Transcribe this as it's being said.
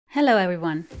Hello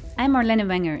everyone, I'm Marlene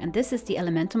Wenger and this is the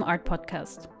Elementum Art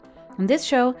Podcast. On this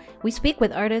show, we speak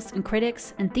with artists and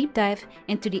critics and deep dive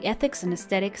into the ethics and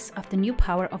aesthetics of the new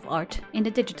power of art in the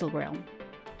digital realm.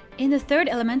 In the third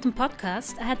Elementum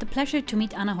podcast, I had the pleasure to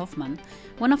meet Ana Hoffmann,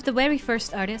 one of the very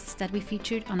first artists that we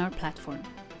featured on our platform.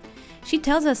 She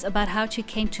tells us about how she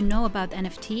came to know about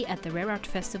NFT at the Rare Art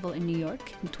Festival in New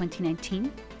York in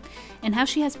 2019, and how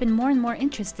she has been more and more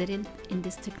interested in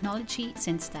this technology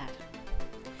since that.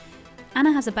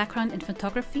 Ana has a background in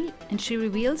photography, and she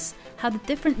reveals how the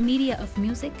different media of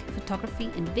music, photography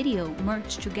and video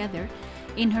merge together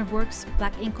in her works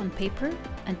Black Ink on Paper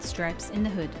and Stripes in the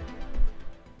Hood.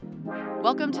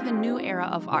 Welcome to the new era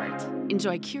of art.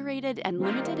 Enjoy curated and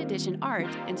limited edition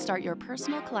art and start your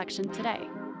personal collection today.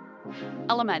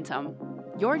 Elementum,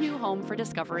 your new home for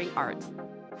discovering art.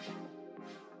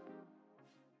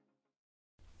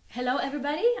 Hello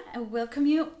everybody, I welcome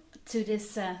you to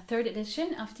this third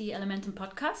edition of the Elementum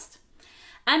podcast.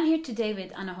 I'm here today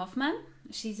with Ana Hoffmann.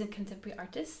 She's a contemporary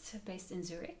artist based in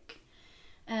Zurich.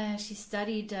 She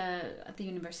studied at the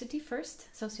university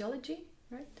first, sociology,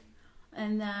 right?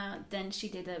 And then she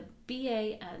did a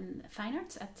BA in fine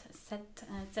arts at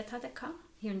ZHDK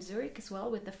here in Zurich as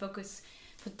well, with the focus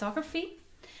photography.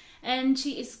 And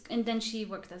then she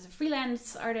worked as a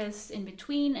freelance artist in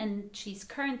between, and she's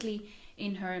currently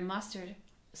in her master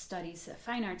studies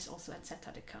fine arts also at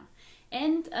ZHDK,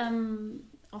 and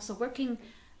also working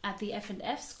at the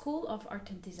F&F School of Art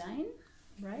and Design,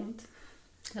 right?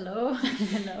 Hello.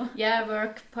 Hello. Yeah, I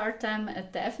work part-time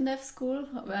at the F&F School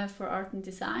for Art and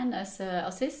Design as an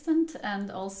assistant,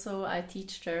 and also I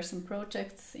teach there some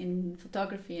projects in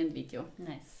photography and video.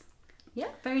 Nice. Yeah,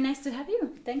 very nice to have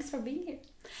you. Thanks for being here.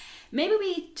 Maybe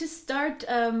we just start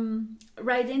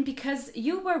right in, because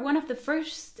you were one of the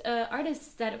first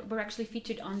artists that were actually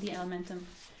featured on the Elementum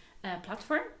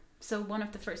platform. So one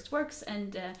of the first works,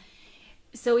 and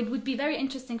so it would be very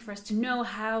interesting for us to know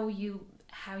how you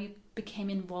became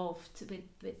involved with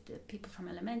the people from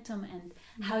Elementum, and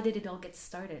how did it all get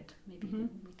started? Maybe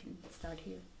we can start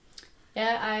here.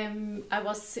 Yeah, I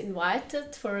was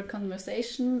invited for a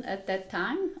conversation at that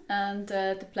time, and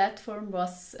the platform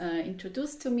was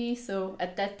introduced to me. So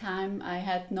at that time, I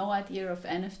had no idea of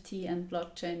NFT and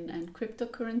blockchain and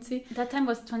cryptocurrency. That time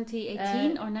was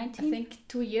 2018 or 19? I think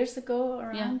 2 years ago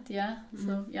around. Yeah. Mm-hmm.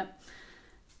 So yeah.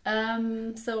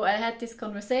 So I had this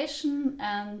conversation,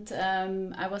 and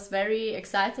I was very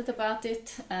excited about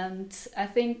it. And I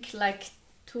think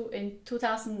in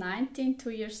 2019, 2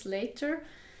 years later,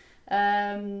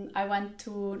 I went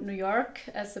to New York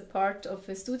as a part of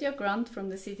a studio grant from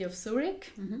the city of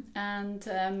Zurich, and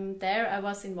there I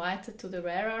was invited to the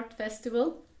Rare Art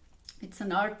Festival. It's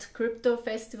an art crypto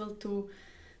festival to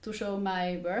show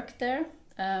my work there,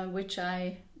 which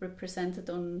I represented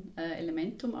on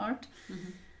Elementum art.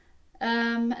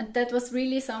 And that was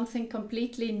really something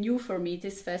completely new for me,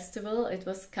 this festival. It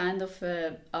was kind of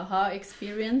a aha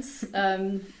experience.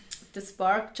 The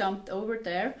spark jumped over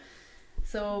there.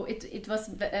 So it was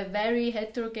a very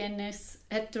heterogeneous,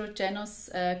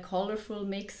 colorful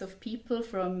mix of people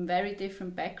from very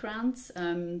different backgrounds.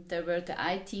 There were the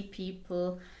IT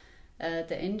people,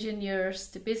 the engineers,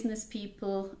 the business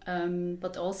people,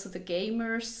 but also the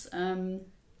gamers.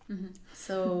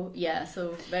 So yeah,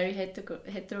 so very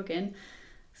heterogeneous.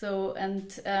 So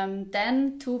and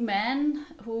then two men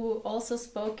who also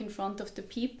spoke in front of the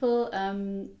people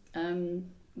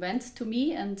went to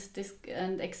me and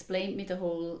explained me the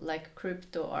whole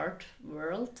crypto art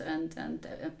world and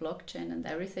blockchain and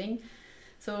everything.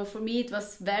 So for me it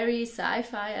was very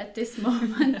sci-fi at this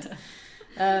moment,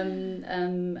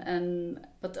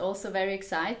 but also very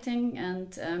exciting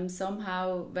and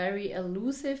somehow very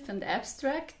elusive and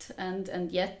abstract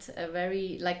and yet a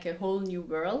very a whole new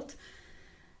world.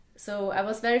 So I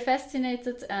was very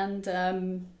fascinated, and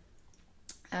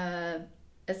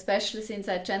especially since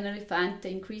I generally find the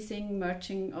increasing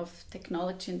merging of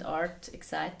technology and art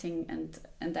exciting, and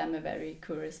I'm a very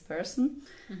curious person.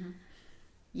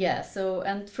 Yeah, so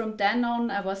and from then on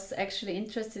I was actually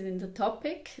interested in the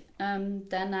topic.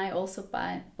 Then I also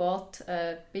bought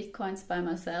bitcoins by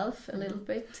myself a little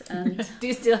bit. And do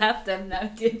you still have them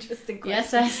now? The interesting question.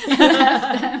 Yes, I still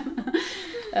have them.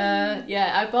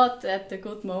 Yeah, I bought at a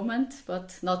good moment,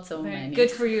 but not so many.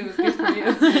 Good for you. Good for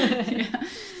you. Yeah.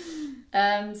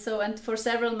 And for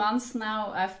several months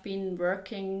now, I've been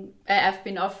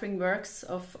offering works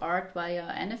of art via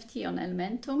NFT on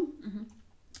Elementum.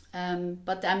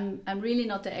 But I'm really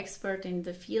not an expert in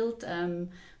the field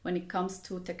when it comes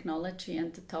to technology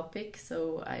and the topic.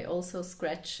 So I also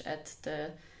scratch at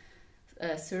the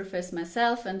surface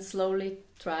myself and slowly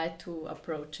try to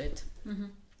approach it.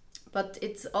 but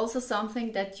it's also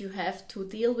something that you have to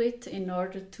deal with in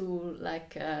order to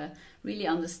like really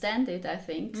understand it, I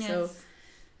think. Yes. So,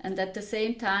 and at the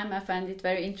same time, I find it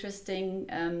very interesting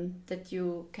that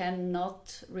you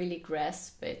cannot really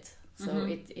grasp it. So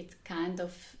it kind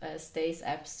of stays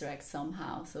abstract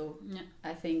somehow. So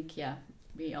I think,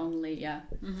 we only,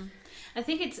 I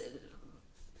think it's.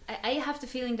 I have the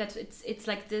feeling that it's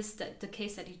like this, that the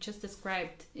case that you just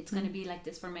described, it's going to be like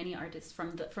this for many artists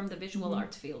from the visual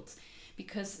art fields,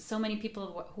 because so many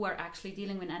people who are actually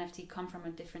dealing with NFT come from a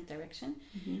different direction,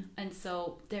 and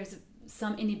so there's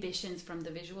some inhibitions from the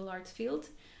visual art field.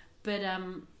 But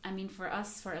I mean, for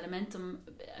us, for Elementum,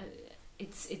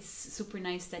 it's super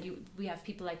nice that we have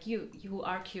people like you who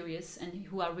are curious and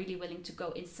who are really willing to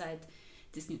go inside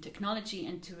this new technology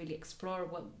and to really explore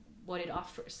what it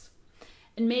offers.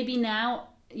 And maybe now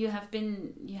you have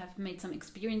made some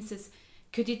experiences.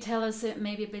 Could you tell us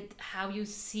maybe a bit how you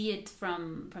see it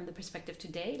from the perspective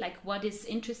today? Like, what is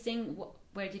interesting?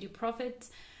 Where did you profit?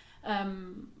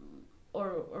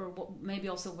 Or maybe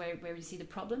also where you see the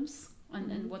problems?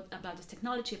 And what about this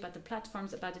technology, about the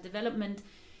platforms, about the development?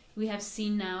 We have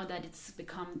seen now that it's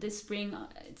become this spring,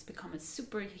 it's become a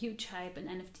super huge hype, and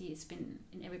NFT has been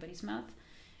in everybody's mouth,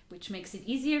 which makes it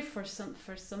easier for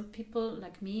some people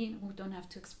like me who don't have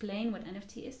to explain what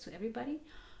NFT is to everybody.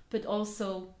 But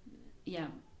also,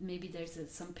 maybe there's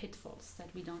some pitfalls that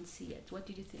we don't see yet. What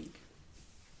do you think?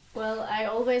 Well, I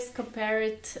always compare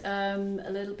it a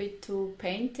little bit to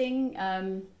painting.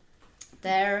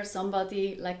 There,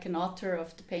 somebody like an author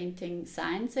of the painting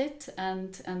signs it,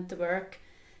 and the work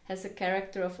has a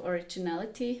character of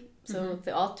originality. So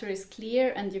the author is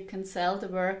clear, and you can sell the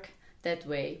work that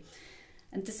way.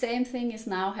 And the same thing is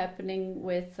now happening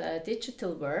with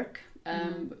digital work,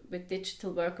 with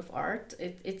digital work of art.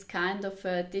 It's kind of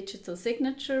a digital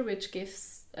signature which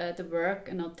gives the work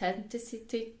an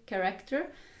authenticity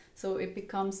character. So it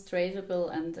becomes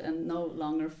tradable and no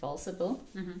longer falsible.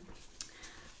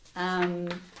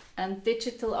 And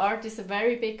digital art is a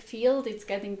very big field. It's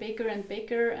getting bigger and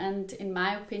bigger, and in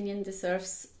my opinion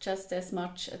deserves just as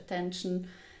much attention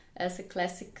as a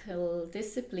classical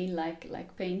discipline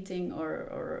like painting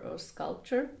or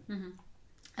sculpture.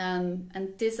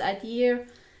 And this idea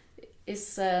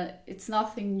is it's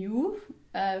nothing new.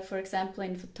 For example,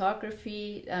 in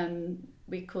photography,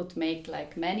 we could make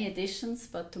like many editions,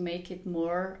 but to make it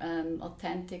more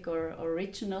authentic or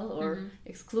original or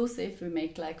exclusive, we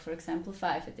make like, for example,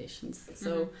 5 editions.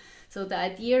 So the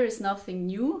idea is nothing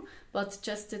new, but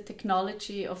just the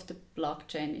technology of the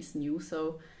blockchain is new.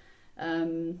 So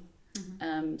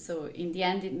so in the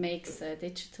end, it makes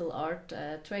digital art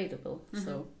tradable.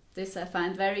 So this I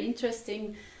find very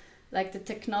interesting, like the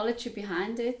technology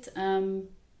behind it.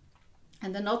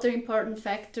 And another important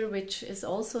factor, which is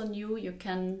also new, you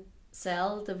can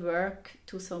sell the work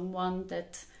to someone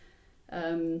that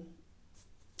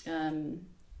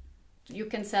you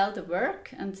can sell the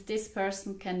work, and this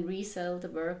person can resell the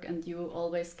work, and you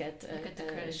always get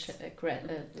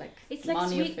like it's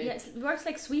money like of it. Yes, it works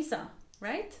like Suiza,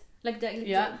 right? Like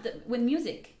with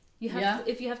music, you have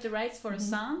if you have the rights for a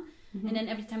song, and then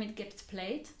every time it gets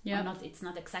played, it's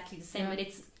not exactly the same, but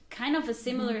it's kind of a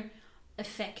similar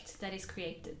effect that is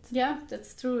created. Yeah,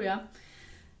 that's true.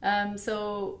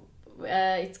 So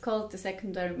it's called the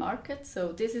secondary market.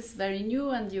 So this is very new,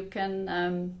 and you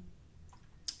can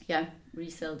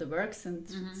resell the works and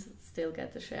still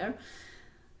get a share.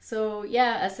 So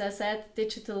as I said,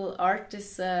 digital art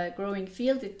is a growing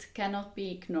field. It cannot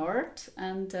be ignored,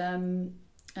 and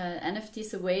NFT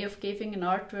is a way of giving an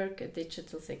artwork a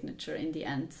digital signature in the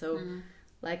end. So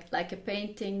like a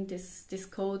painting, this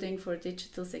coding for a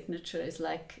digital signature is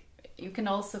like, you can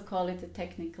also call it a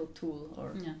technical tool.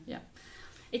 Or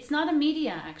it's not a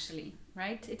media actually,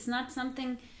 right? It's not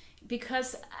something,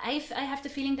 because I have the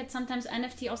feeling that sometimes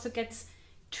NFT also gets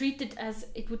treated as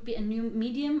it would be a new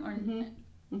medium, or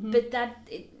but that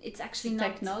it's actually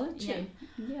not technology.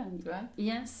 Right?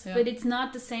 Yes, but it's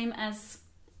not the same as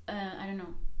I don't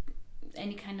know,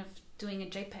 any kind of doing a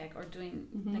JPEG or doing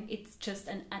like, it's just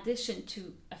an addition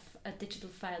to a digital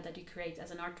file that you create as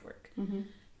an artwork.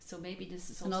 So maybe this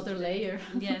is also another layer.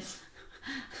 Yes.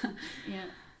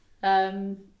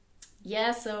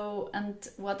 So, and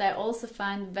what I also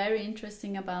find very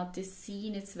interesting about this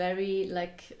scene, it's very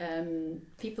like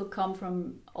people come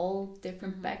from all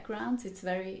different backgrounds. It's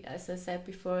very, as I said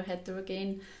before,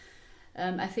 heterogene.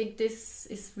 I think this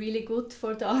is really good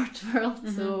for the art world.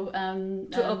 So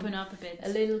to open up a bit, a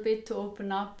little bit, to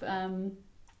open up. To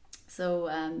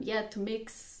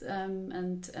mix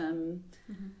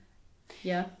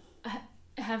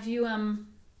Have you?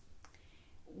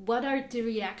 What are the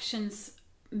reactions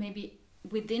maybe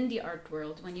within the art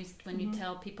world, when you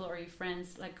tell people or your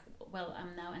friends, like, well,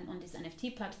 I'm now on this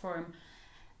NFT platform,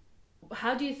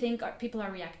 how do you think people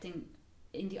are reacting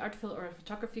in the art field or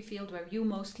photography field where you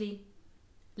mostly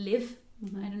live?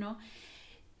 I don't know.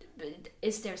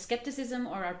 Is there skepticism,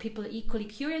 or are people equally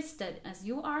curious that as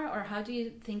you are, or how do you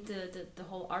think the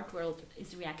whole art world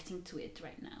is reacting to it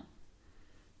right now?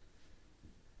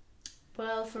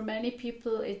 Well, for many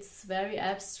people it's very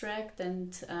abstract,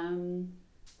 and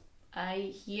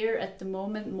I hear at the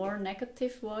moment more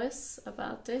negative voice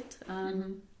about it.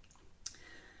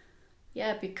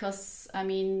 Yeah, because I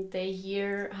mean they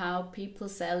hear how people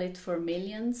sell it for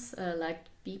millions, like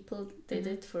people did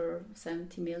it for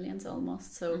 70 millions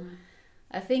almost. So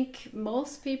I think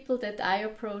most people that I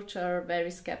approach are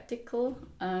very skeptical,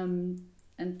 and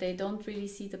they don't really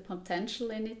see the potential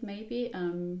in it maybe,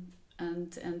 and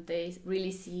they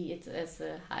really see it as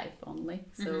a hype only.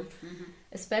 So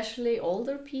especially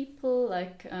older people,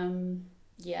 like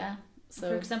yeah. So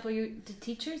for example, the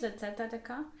teachers at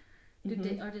ZZK,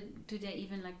 do they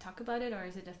even like talk about it, or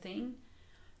is it a thing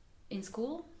in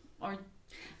school? Or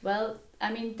well,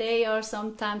 I mean, they are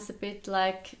sometimes a bit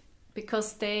like,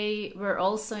 because they were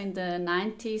also in the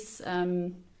 90s,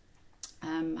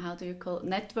 how do you call it?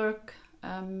 Network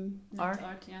art.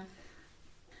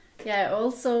 Yeah, I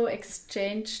also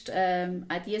exchanged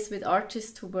ideas with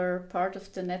artists who were part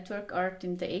of the network art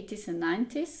in the 80s and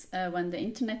 90s when the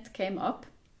internet came up.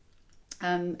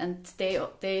 And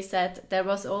they said there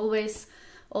was always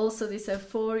also this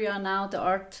euphoria. Now the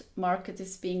art market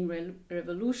is being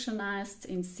revolutionized,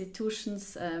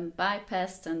 institutions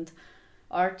bypassed, and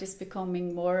art is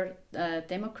becoming more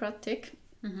democratic.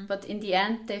 But in the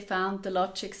end, they found the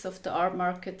logics of the art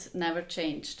market never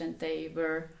changed, and they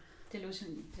were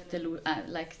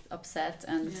like upset.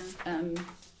 And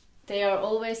they are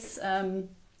always a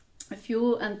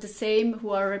few and the same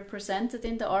who are represented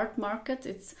in the art market.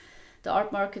 The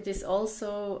art market is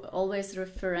also always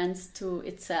referenced to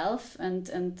itself,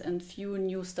 and few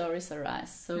new stories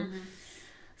arise.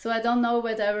 So I don't know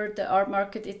whether the art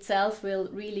market itself will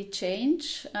really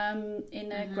change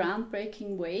in a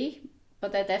groundbreaking way,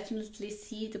 but I definitely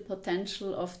see the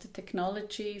potential of the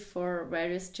technology for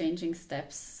various changing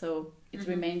steps. So it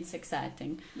remains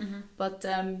exciting. But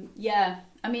yeah,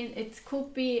 I mean, it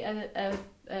could be a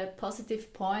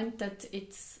positive point that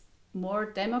it's more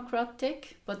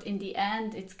democratic, but in the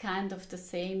end it's kind of the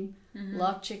same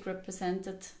logic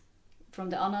represented from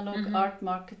the analog art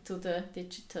market to the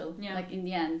digital. Like in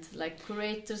the end, like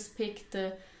curators pick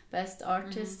the best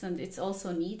artists, and it's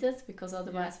also needed because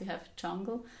otherwise we have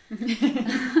jungle.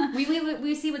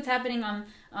 we see what's happening on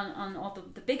all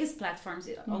the biggest platforms,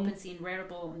 OpenSea and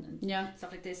Rarible and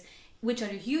stuff like this, which are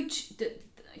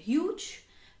huge.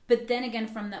 But then again,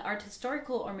 from the art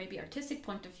historical or maybe artistic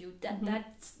point of view,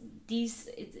 these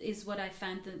is what I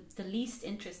found the least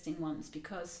interesting ones,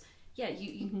 because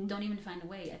you don't even find a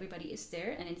way. Everybody is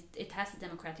there, and it has the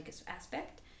democratic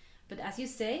aspect. But as you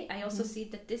say, I also see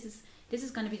that this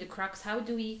is going to be the crux. How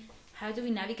do we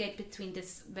navigate between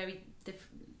this very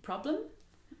problem,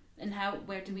 and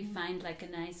where do we find like a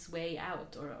nice way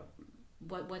out, or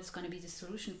what's going to be the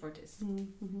solution for this?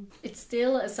 It's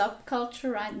still a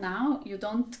subculture right now. You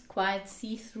don't quite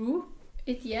see through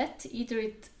it yet. Either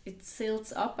it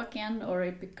silts up again, or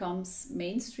it becomes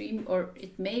mainstream, or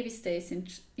it maybe stays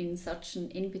in such an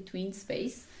in-between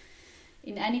space.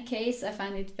 In any case, I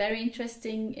find it very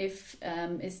interesting if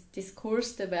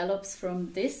discourse develops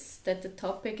from this, that the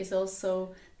topic is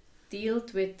also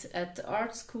dealt with at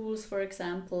art schools, for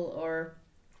example, or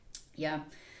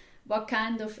what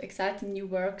kind of exciting new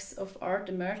works of art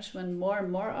emerge when more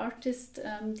and more artists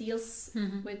deals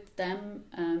with them,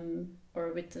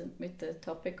 or with the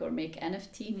topic, or make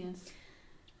NFT.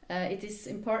 It is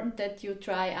important that you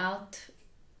try out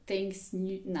things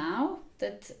now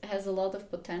that has a lot of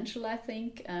potential, I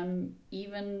think,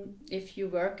 even if you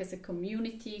work as a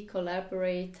community,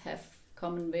 collaborate, have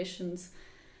common visions,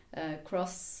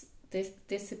 cross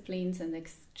disciplines, and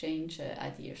exchange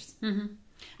ideas.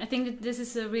 I think that this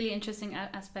is a really interesting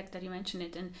aspect that you mentioned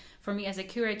it, and for me as a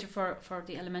curator for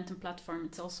the Elementum platform,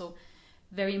 it's also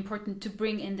very important to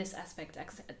bring in this aspect,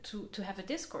 to have a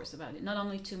discourse about it, not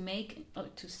only to make or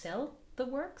to sell the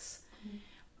works,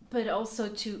 but also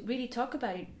to really talk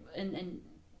about it, and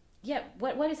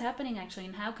what is happening actually,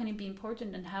 and how can it be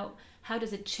important, and how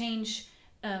does it change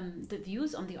the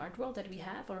views on the art world that we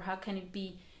have, or how can it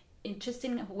be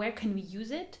interesting, where can we use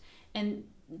it. And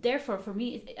therefore, for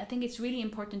me, I think it's really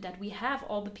important that we have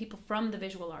all the people from the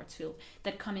visual arts field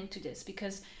that come into this,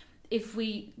 because if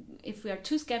we are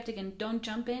too skeptic and don't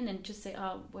jump in and just say,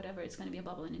 oh, whatever, it's going to be a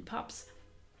bubble and it pops,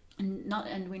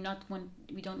 and we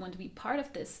don't want to be part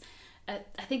of this,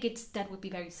 I think that would be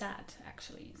very sad,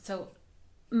 actually. So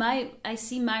I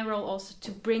see my role also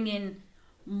to bring in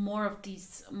more of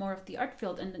the art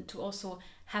field, and to also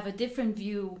have a different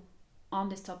view on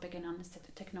this topic and on this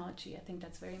technology. I think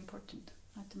that's very important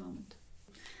at the moment.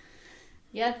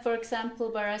 Yeah, for example,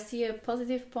 where I see a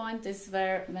positive point is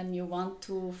when you want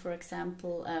to, for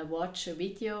example, watch a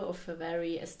video of a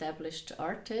very established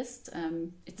artist,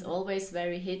 it's always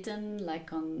very hidden,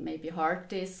 like on maybe hard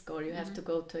disk, or you have to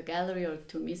go to a gallery or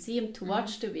to a museum to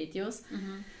watch the videos.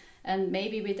 And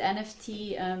maybe with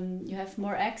NFT, you have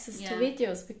more access to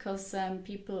videos, because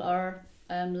people are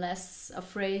less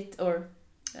afraid or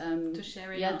to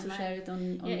share it. To share it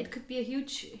on. Yeah, it could be a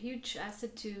huge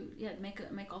asset to make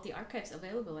all the archives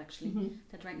available, actually,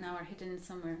 that right now are hidden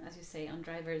somewhere, as you say, on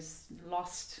drivers,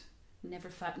 lost, never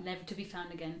to be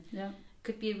found again. Yeah,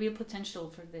 could be a real potential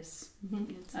for this.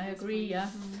 I agree. Yeah,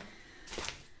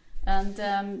 and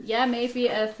maybe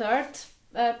a third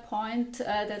point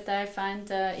that I find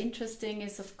interesting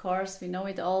is, of course, we know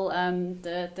it all,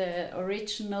 the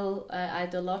original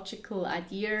ideological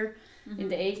idea. In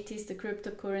the 80s, the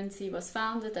cryptocurrency was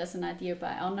founded as an idea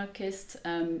by anarchists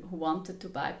who wanted to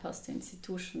bypass the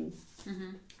institution.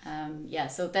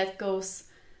 So that goes,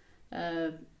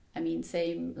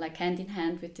 same, like hand in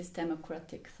hand with this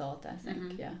democratic thought, I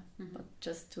think. But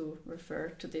just to refer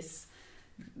to this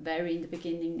very in the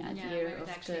beginning idea of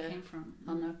the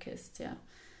anarchist.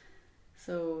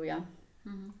 So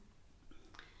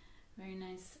very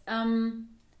nice.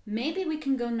 Maybe we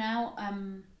can go now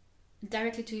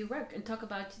directly to your work and talk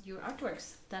about your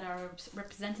artworks that are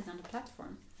represented on the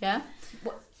platform. Yeah.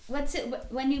 What's it?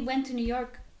 When you went to New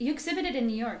York, you exhibited in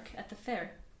New York at the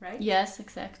fair, right? Yes,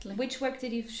 exactly. Which work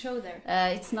did you show there?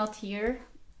 It's not here.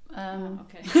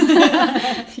 Okay.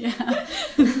 Yeah.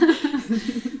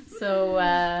 So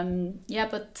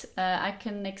but I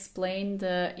can explain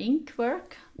the ink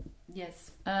work.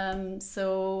 Yes.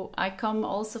 So I come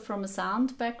also from a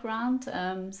sound background.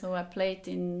 So I played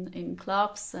in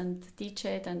clubs and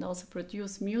DJed and also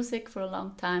produced music for a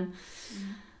long time.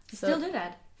 You still do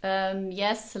that?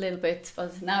 Yes, a little bit,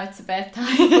 but now it's a bad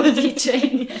time for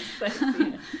DJing.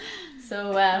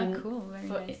 So cool. Very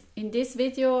nice. In this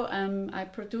video, I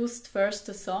produced first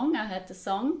a song. I had the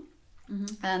song,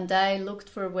 and I looked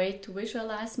for a way to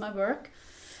visualize my work.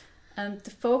 And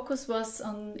the focus was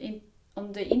on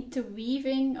the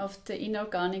interweaving of the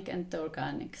inorganic and the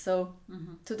organic. So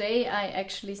today I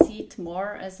actually see it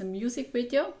more as a music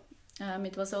video.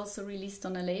 It was also released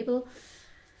on a label.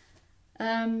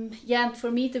 And for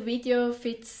me the video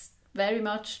fits very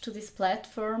much to this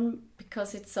platform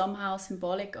because it's somehow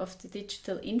symbolic of the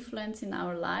digital influence in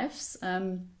our lives.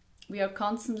 We are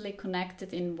constantly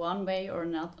connected in one way or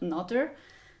another.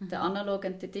 The analog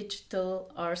and the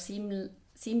digital are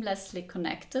seamlessly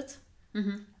connected.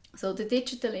 So the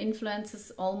digital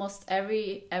influences almost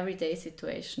every everyday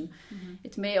situation.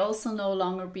 It may also no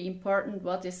longer be important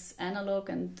what is analog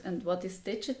and what is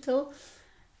digital.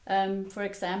 For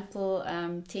example,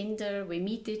 Tinder, we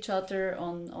meet each other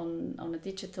on a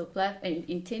digital platform.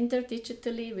 In Tinder,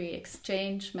 digitally, we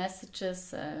exchange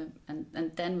messages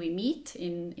and then we meet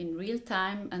in real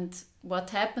time. And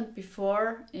what happened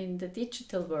before in the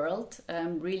digital world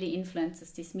really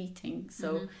influences this meeting.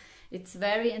 So it's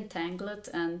very entangled,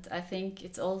 and I think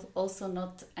it's also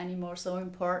not anymore so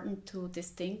important to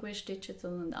distinguish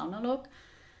digital and analog.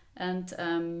 And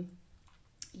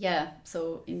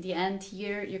so in the end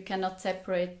here you cannot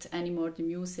separate anymore the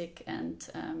music and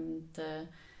the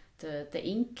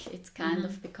ink. It's kind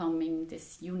of becoming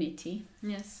this unity.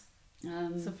 Yes.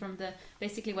 So from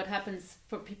basically what happens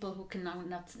for people who can now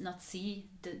not see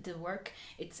the work,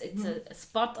 it's a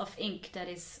spot of ink that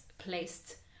is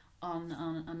placed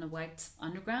on a white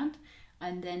underground,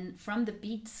 and then from the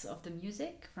beats of the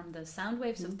music, from the sound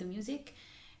waves of the music,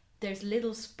 there's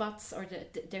little spots, or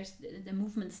the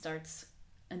movement starts,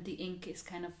 and the ink is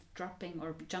kind of dropping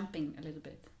or jumping a little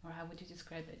bit. Or how would you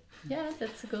describe it? Yeah,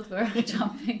 that's a good word.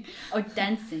 Jumping or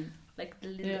dancing, like the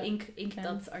little ink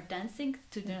dots are dancing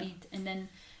to the beat, and then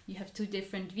you have two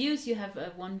different views. You have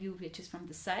one view which is from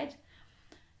the side,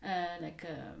 like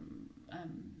a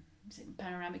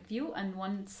panoramic view, and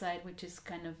one side which is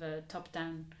kind of a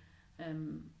top-down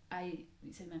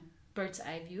bird's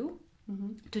eye view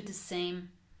to the same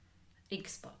ink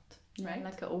spot, right?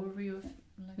 Like an overview.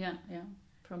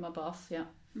 From above.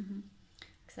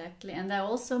 Exactly. And I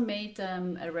also made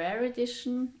a rare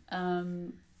edition.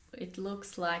 It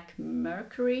looks like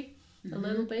Mercury a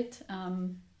little bit.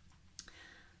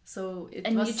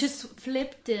 You just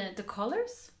flipped the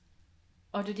colors?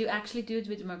 Or did you actually do it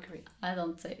with mercury? I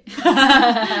don't say.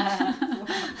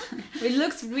 It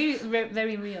looks really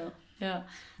very real. Yeah.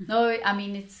 No, I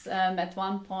mean, it's at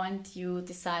one point you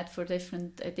decide for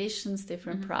different editions,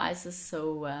 different prices.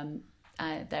 So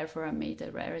therefore I made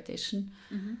a rare edition.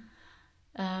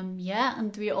 Yeah,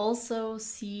 and we also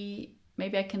see,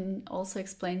 maybe I can also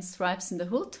explain stripes in the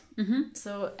hood.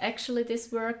 So actually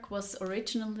this work was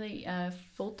originally a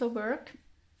photo work,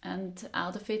 and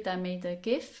out of it I made a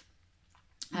GIF.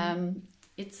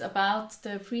 It's about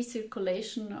the free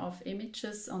circulation of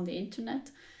images on the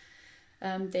internet.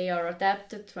 They are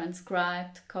adapted,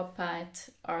 transcribed, copied,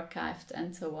 archived,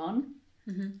 and so on.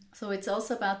 So it's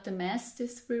also about the mass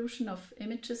distribution of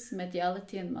images,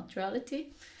 mediality and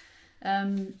materiality.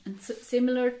 And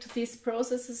similar to these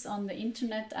processes on the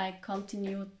internet, I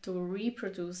continue to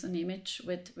reproduce an image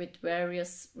with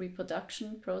various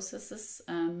reproduction processes,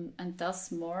 and thus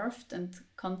morphed and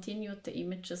continued the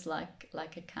images like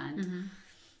a kind.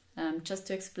 Just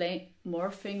to explain,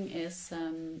 morphing is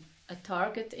a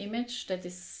target image that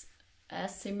is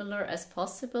as similar as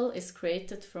possible, is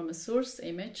created from a source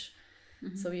image,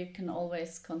 so you can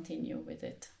always continue with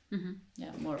it.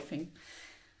 Yeah, morphing.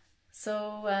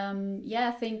 So yeah,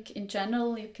 I think in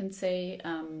general you can say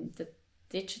the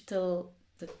digital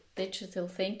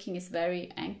thinking is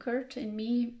very anchored in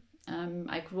me.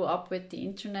 I grew up with the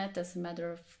internet as a matter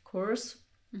of course,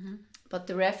 but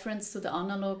the reference to the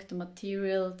analog, the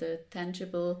material, the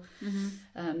tangible,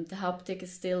 the haptic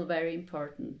is still very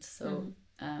important. So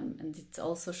and it's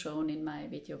also shown in my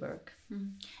video work.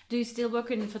 Do you still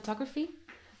work in photography?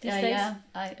 Yeah,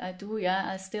 I do. Yeah,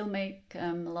 I still make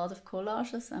a lot of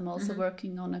collages. I'm also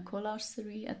working on a collage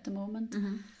series at the moment.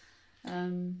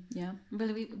 Yeah.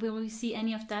 Will we see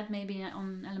any of that maybe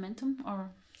on Elementum or?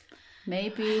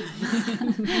 Maybe.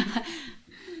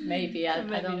 Maybe. I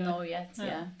don't know yet.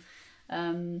 Yeah.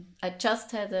 I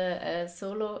just had a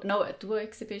duo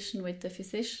exhibition with a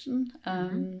physician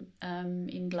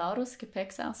in Glarus,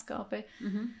 Gepäcksausgabe.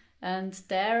 And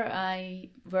there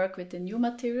I work with a new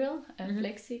material,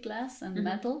 plexiglass and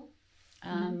metal.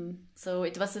 So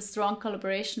it was a strong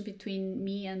collaboration between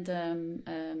me and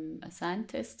a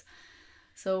scientist.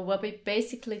 So what we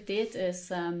basically did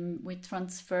is we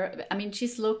transfer, I mean,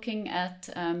 she's looking at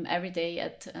every day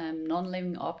at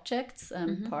non-living objects,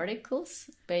 particles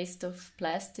based of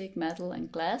plastic, metal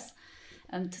and glass.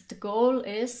 And the goal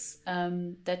is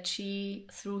that she,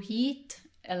 through heat,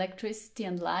 electricity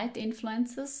and light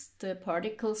influences, the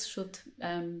particles should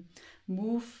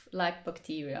move like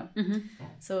bacteria.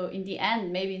 So in the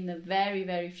end, maybe in the very,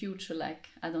 very future, like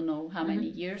I don't know how many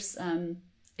years,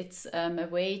 it's a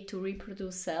way to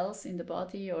reproduce cells in the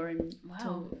body or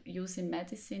to use in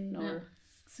medicine or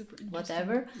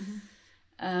whatever.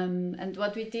 And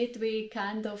what we did, we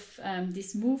kind of,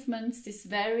 these movements, these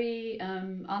very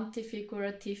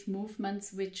anti-figurative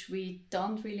movements, which we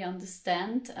don't really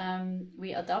understand,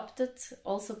 we adapted,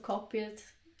 also copied,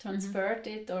 transferred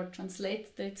it or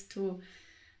translated it to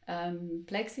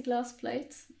plexiglass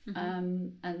plates.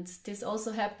 And this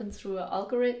also happened through an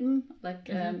algorithm, like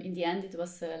in the end it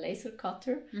was a laser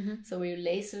cutter. So we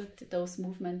lasered those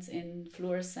movements in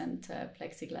fluorescent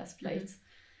plexiglass plates.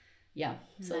 Yeah,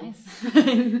 so nice.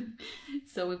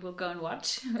 So we will go and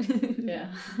watch.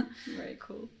 Yeah, very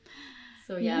cool.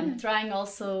 So yeah, I'm trying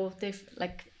also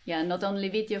not only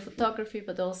video photography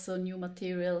but also new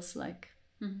materials.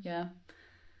 Yeah,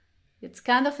 it's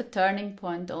kind of a turning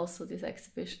point. Also, this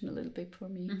exhibition a little bit for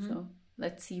me. So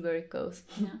let's see where it goes.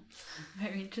 Yeah,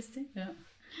 very interesting.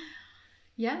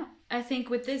 Yeah. I think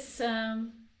with this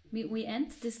we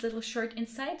end this little short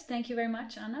insight. Thank you very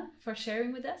much, Ana, for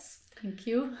sharing with us. Thank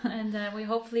you. And we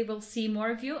hopefully will see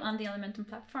more of you on the Elementum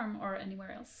platform or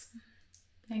anywhere else.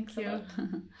 Thank you.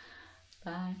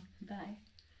 Bye. Bye.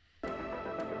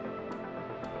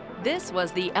 This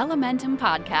was the Elementum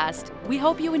podcast. We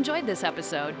hope you enjoyed this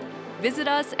episode. Visit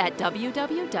us at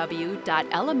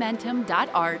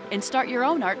www.elementum.art and start your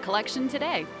own art collection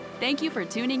today. Thank you for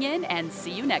tuning in and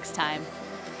see you next time.